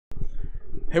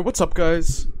Hey, what's up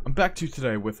guys? I'm back to you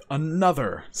today with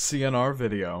another CNR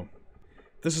video.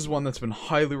 This is one that's been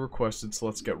highly requested, so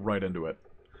let's get right into it.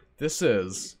 This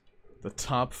is the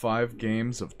top 5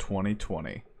 games of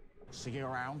 2020. See you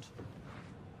around.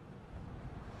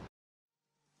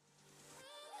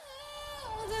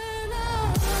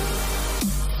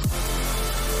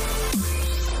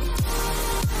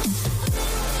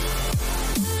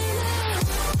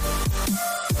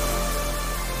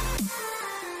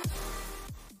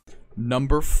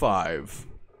 Number 5.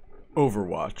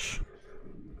 Overwatch.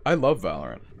 I love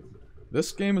Valorant.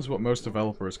 This game is what most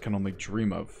developers can only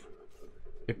dream of.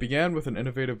 It began with an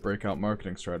innovative breakout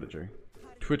marketing strategy,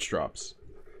 Twitch drops.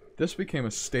 This became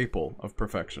a staple of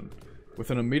perfection, with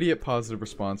an immediate positive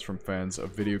response from fans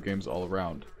of video games all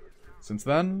around. Since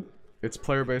then, its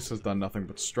player base has done nothing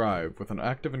but strive, with an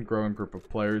active and growing group of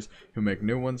players who make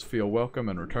new ones feel welcome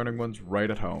and returning ones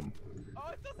right at home.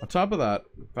 On top of that,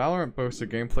 Valorant boasts a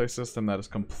gameplay system that is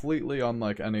completely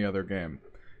unlike any other game.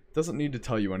 It doesn't need to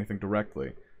tell you anything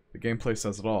directly. The gameplay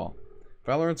says it all.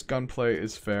 Valorant's gunplay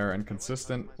is fair and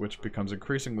consistent, which becomes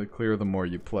increasingly clear the more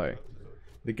you play.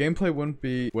 The gameplay wouldn't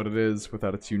be what it is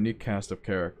without its unique cast of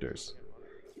characters.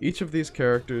 Each of these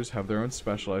characters have their own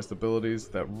specialized abilities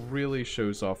that really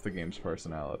shows off the game's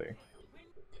personality.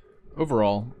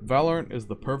 Overall, Valorant is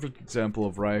the perfect example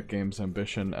of Riot Games'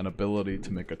 ambition and ability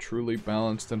to make a truly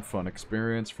balanced and fun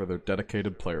experience for their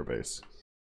dedicated player base.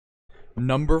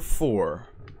 Number 4.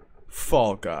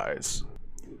 Fall Guys.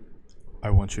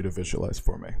 I want you to visualize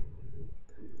for me.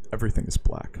 Everything is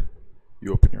black.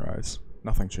 You open your eyes.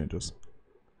 Nothing changes.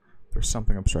 There's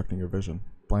something obstructing your vision.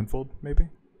 Blindfold, maybe?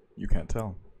 You can't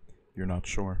tell. You're not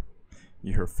sure.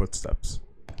 You hear footsteps,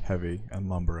 heavy and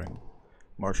lumbering,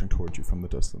 marching towards you from the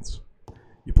distance.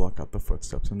 You block out the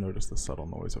footsteps and notice the subtle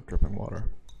noise of dripping water.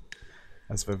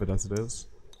 As vivid as it is,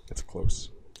 it's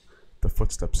close. The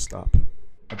footsteps stop.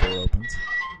 A door opens.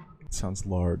 It sounds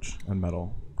large and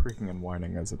metal, creaking and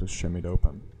whining as it is shimmied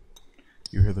open.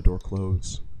 You hear the door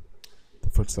close.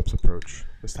 The footsteps approach,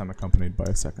 this time accompanied by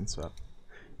a second set.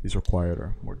 These are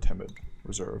quieter, more timid,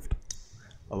 reserved.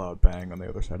 A loud bang on the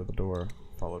other side of the door,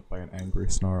 followed by an angry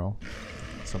snarl.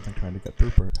 Something trying to get through,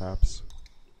 perhaps.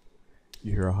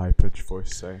 You hear a high-pitched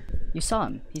voice say, "You saw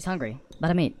him. He's hungry.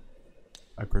 Let him eat."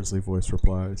 A grisly voice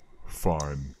replies,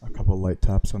 "Fine. A couple light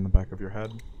taps on the back of your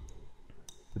head.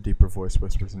 The deeper voice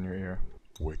whispers in your ear,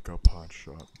 Wake up,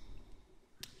 hotshot.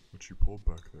 What you pulled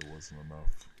back there wasn't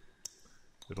enough.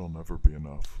 It'll never be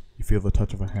enough." You feel the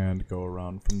touch of a hand go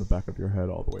around from the back of your head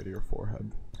all the way to your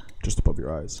forehead. Just above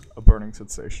your eyes, a burning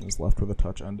sensation is left where the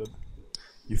touch ended.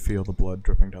 You feel the blood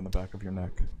dripping down the back of your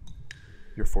neck.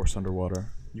 You're forced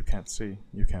underwater. You can't see.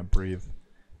 You can't breathe.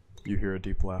 You hear a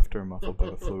deep laughter muffled by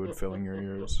the fluid filling your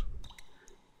ears.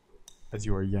 As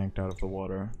you are yanked out of the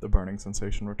water, the burning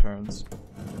sensation returns.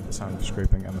 The sound of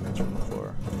scraping emanates from the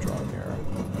floor, drawing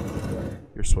nearer.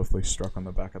 You're swiftly struck on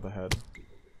the back of the head.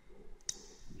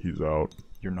 He's out.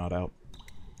 You're not out.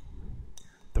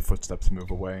 The footsteps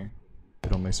move away.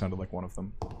 It only sounded like one of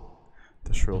them.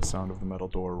 The shrill sound of the metal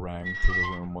door rang through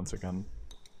the room once again.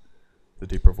 The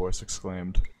deeper voice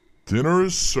exclaimed, Dinner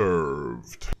is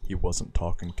served. He wasn't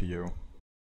talking to you.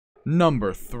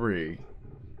 Number 3.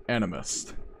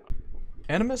 Animist.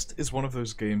 Animist is one of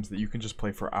those games that you can just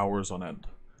play for hours on end.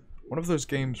 One of those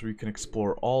games where you can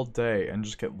explore all day and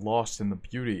just get lost in the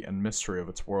beauty and mystery of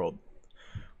its world.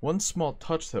 One small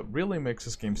touch that really makes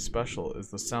this game special is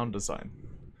the sound design.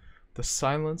 The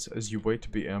silence as you wait to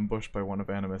be ambushed by one of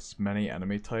Animist's many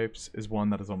enemy types is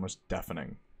one that is almost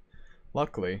deafening.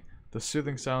 Luckily, the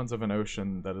soothing sounds of an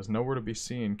ocean that is nowhere to be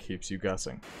seen keeps you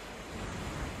guessing.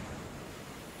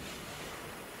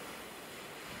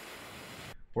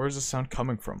 Where is the sound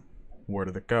coming from? Where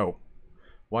did it go?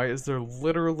 Why is there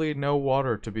literally no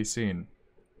water to be seen?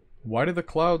 Why do the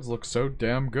clouds look so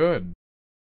damn good?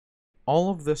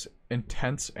 All of this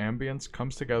intense ambience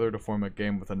comes together to form a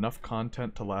game with enough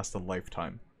content to last a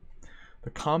lifetime.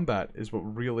 The combat is what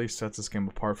really sets this game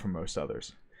apart from most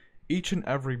others. Each and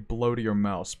every blow to your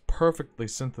mouse perfectly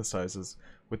synthesizes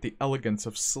with the elegance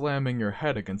of slamming your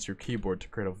head against your keyboard to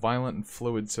create a violent and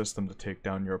fluid system to take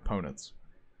down your opponents.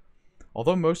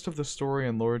 Although most of the story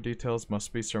and lore details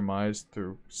must be surmised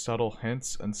through subtle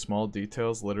hints and small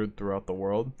details littered throughout the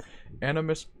world,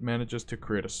 Animist manages to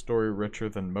create a story richer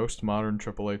than most modern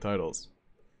AAA titles.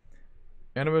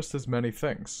 Animist is many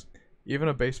things, even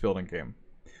a base building game.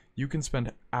 You can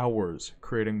spend hours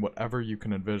creating whatever you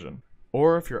can envision.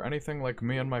 Or if you're anything like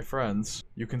me and my friends,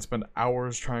 you can spend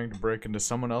hours trying to break into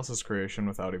someone else's creation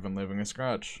without even leaving a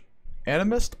scratch.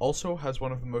 Animist also has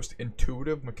one of the most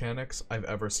intuitive mechanics I've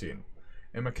ever seen.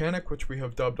 A mechanic which we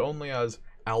have dubbed only as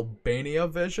Albania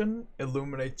Vision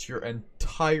illuminates your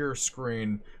entire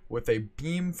screen with a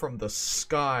beam from the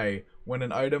sky when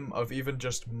an item of even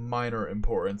just minor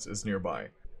importance is nearby.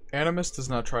 Animus does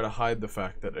not try to hide the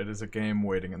fact that it is a game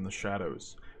waiting in the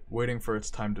shadows, waiting for its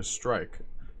time to strike,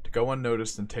 to go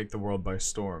unnoticed and take the world by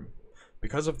storm.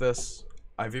 Because of this,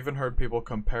 I've even heard people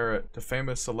compare it to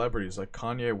famous celebrities like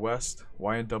Kanye West,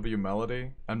 YNW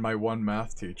Melody, and my one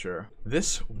math teacher.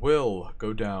 This will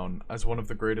go down as one of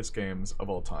the greatest games of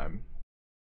all time.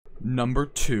 Number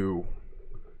 2.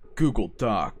 Google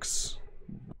Docs.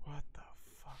 What the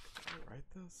fuck? Did I write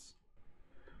this?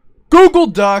 Google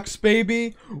Docs,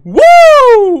 baby!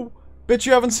 Woo! Bet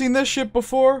you haven't seen this shit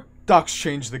before? Docs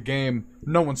changed the game.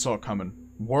 No one saw it coming.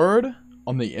 Word?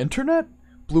 On the internet?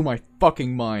 Blew my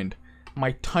fucking mind.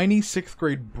 My tiny 6th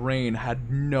grade brain had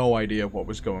no idea what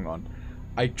was going on.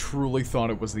 I truly thought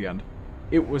it was the end.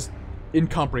 It was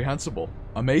incomprehensible,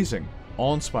 amazing,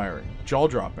 awe-inspiring,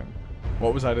 jaw-dropping.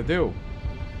 What was I to do?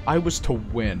 I was to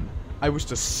win. I was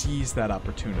to seize that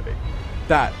opportunity.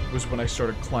 That was when I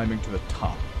started climbing to the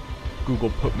top. Google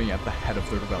put me at the head of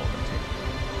their development team.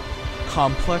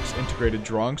 Complex integrated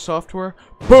drawing software?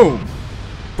 Boom!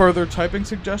 Further typing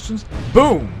suggestions?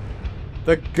 Boom!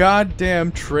 The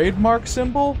goddamn trademark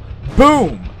symbol?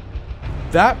 Boom!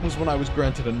 That was when I was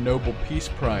granted a Nobel Peace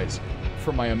Prize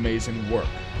for my amazing work.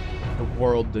 The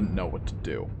world didn't know what to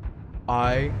do.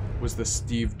 I was the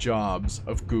Steve Jobs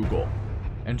of Google,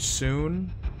 and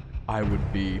soon I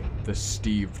would be the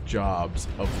Steve Jobs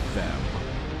of them.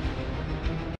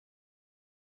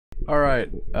 Alright,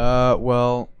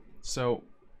 well, so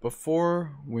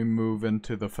before we move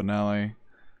into the finale,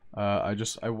 I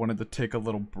wanted to take a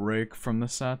little break from the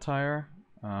satire,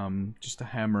 just to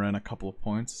hammer in a couple of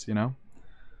points, you know?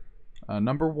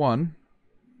 Number 1,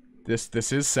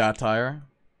 this is satire.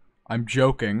 I'm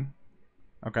joking,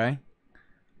 okay?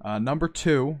 Number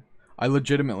 2, I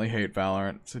legitimately hate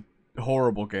Valorant. It's a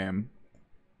horrible game.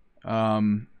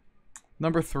 Number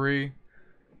 3,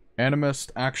 Animus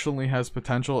actually has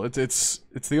potential. It's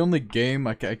the only game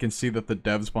I can see that the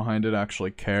devs behind it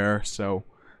actually care, so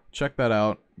check that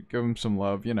out. Give them some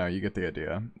love. You know, you get the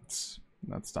idea.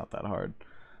 That's not that hard.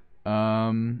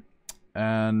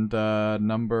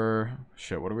 Number...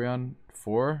 Shit, what are we on?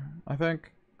 4, I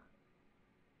think?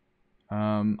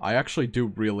 I actually do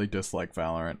really dislike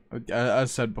Valorant,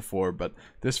 as said before, but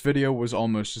this video was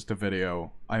almost just a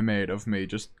video I made of me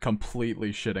just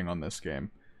completely shitting on this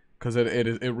game. Because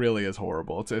it really is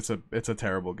horrible. It's a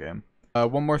terrible game.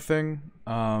 One more thing,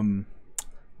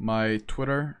 my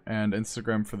Twitter and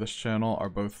Instagram for this channel are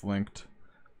both linked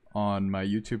on my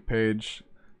YouTube page.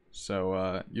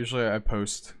 So usually I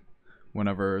post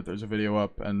whenever there's a video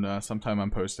up, and sometime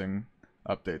I'm posting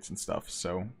updates and stuff.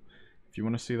 So if you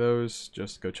want to see those,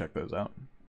 just go check those out.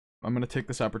 I'm going to take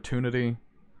this opportunity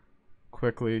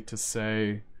quickly to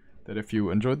say that if you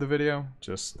enjoyed the video,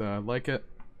 just like it,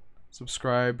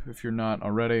 subscribe if you're not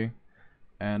already,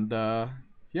 and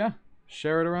yeah,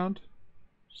 share it around.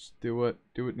 Just do what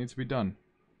needs to be done.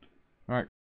 Alright.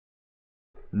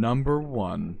 Number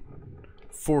 1.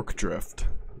 Fork Drift.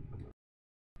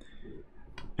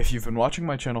 If you've been watching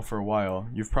my channel for a while,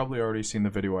 you've probably already seen the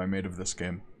video I made of this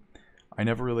game. I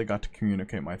never really got to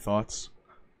communicate my thoughts,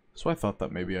 so I thought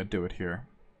that maybe I'd do it here.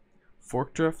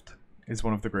 Fork Drift is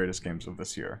one of the greatest games of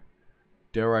this year.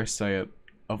 Dare I say it,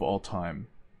 of all time.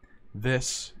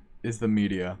 This is the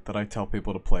media that I tell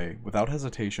people to play without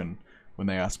hesitation when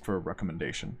they ask for a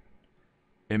recommendation.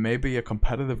 It may be a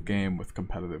competitive game with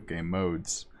competitive game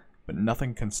modes, but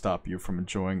nothing can stop you from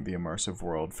enjoying the immersive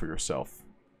world for yourself.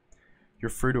 You're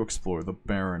free to explore the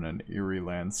barren and eerie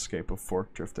landscape of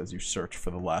Fork Drift as you search for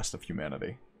the last of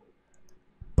humanity.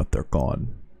 But they're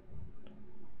gone.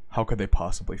 How could they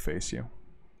possibly face you?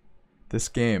 This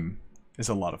game is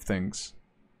a lot of things,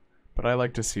 but I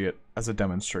like to see it as a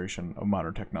demonstration of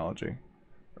modern technology,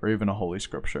 or even a holy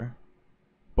scripture.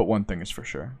 But one thing is for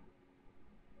sure.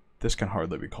 This can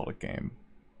hardly be called a game.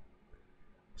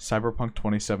 Cyberpunk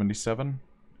 2077?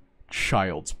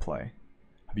 Child's play.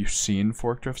 Have you seen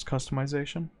Fork Drift's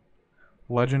customization?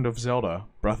 Legend of Zelda,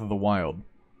 Breath of the Wild.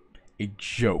 A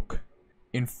joke.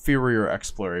 Inferior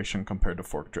exploration compared to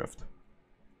Fork Drift.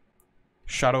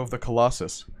 Shadow of the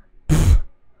Colossus. Pfft.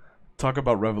 Talk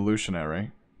about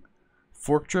revolutionary.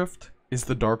 Fork Drift is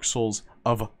the Dark Souls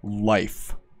of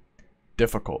life.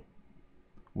 Difficult.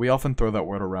 We often throw that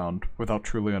word around without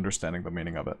truly understanding the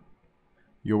meaning of it.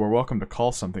 You are welcome to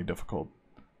call something difficult,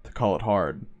 to call it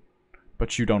hard,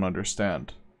 but you don't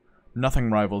understand.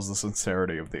 Nothing rivals the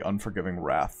sincerity of the unforgiving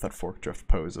wrath that Fork Drift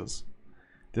poses.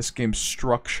 This game's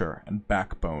structure and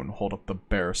backbone hold up the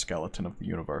bare skeleton of the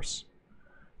universe.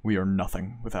 We are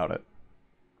nothing without it.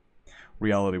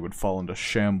 reality would fall into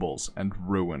shambles and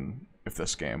ruin if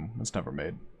this game was never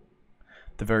made.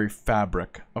 The very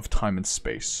fabric of time and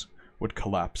space would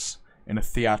collapse in a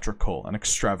theatrical and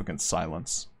extravagant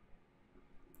silence.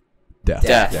 Death.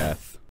 Death. Death.